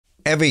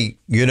Evie,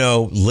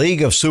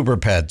 League of Super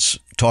Pets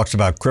talks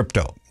about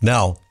Krypto.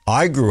 Now,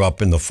 I grew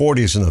up in the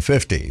 40s and the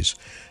 50s.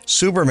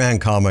 Superman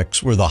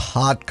comics were the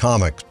hot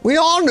comics. We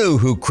all knew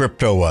who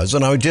Krypto was,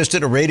 and I just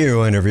did a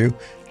radio interview.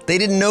 They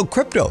didn't know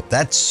Krypto.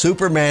 That's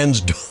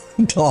Superman's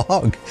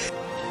dog.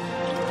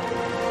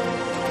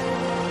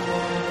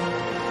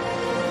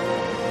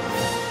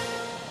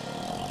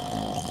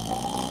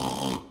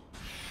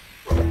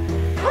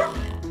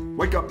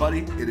 Wake up,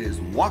 buddy. It is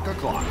walk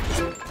o'clock.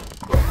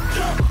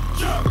 Jump,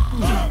 jump,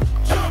 jump,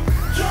 jump,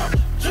 jump,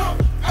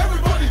 jump.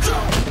 Everybody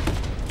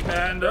jump.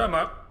 And I'm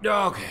up.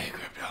 Okay,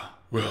 Krypto.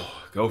 We'll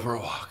go for a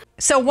walk.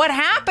 So what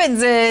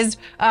happens is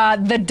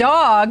the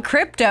dog,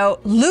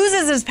 Krypto,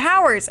 loses his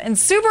powers and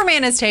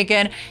Superman is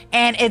taken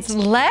and it's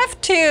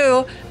left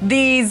to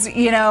these,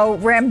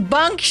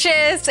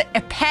 rambunctious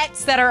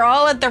pets that are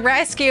all at the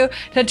rescue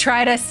to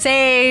try to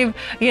save,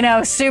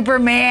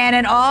 Superman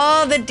and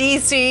all the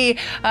DC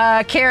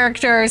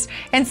characters.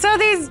 And so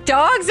these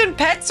dogs and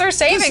pets are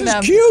saving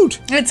them. This is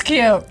cute. It's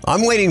cute.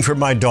 I'm waiting for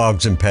my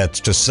dogs and pets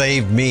to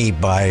save me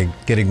by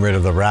getting rid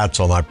of the rats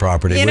on my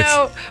property.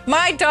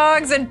 My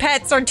dogs and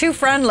pets are too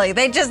friendly.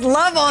 They just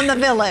love on the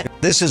villain.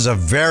 This is a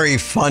very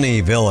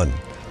funny villain.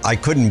 I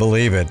couldn't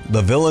believe it.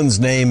 The villain's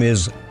name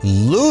is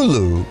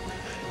Lulu,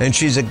 and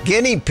she's a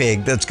guinea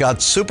pig that's got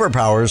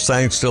superpowers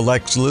thanks to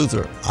Lex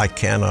Luther. I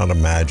cannot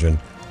imagine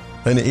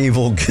an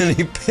evil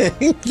guinea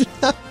pig.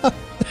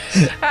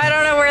 I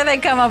don't know where they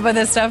come up with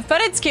this stuff,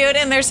 but it's cute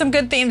and there's some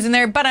good themes in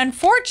there. But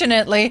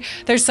unfortunately,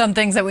 there's some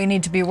things that we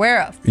need to be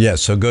aware of.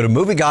 Yes, so go to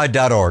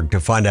movieguide.org to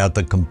find out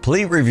the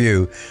complete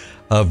review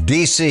of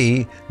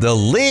DC, the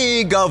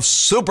League of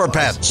Super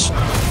Pets.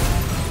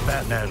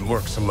 Batman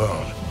works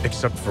alone,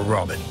 except for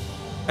Robin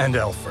and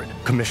Alfred,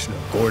 Commissioner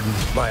Gordon,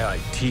 my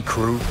IT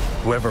crew,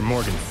 whoever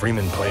Morgan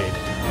Freeman played.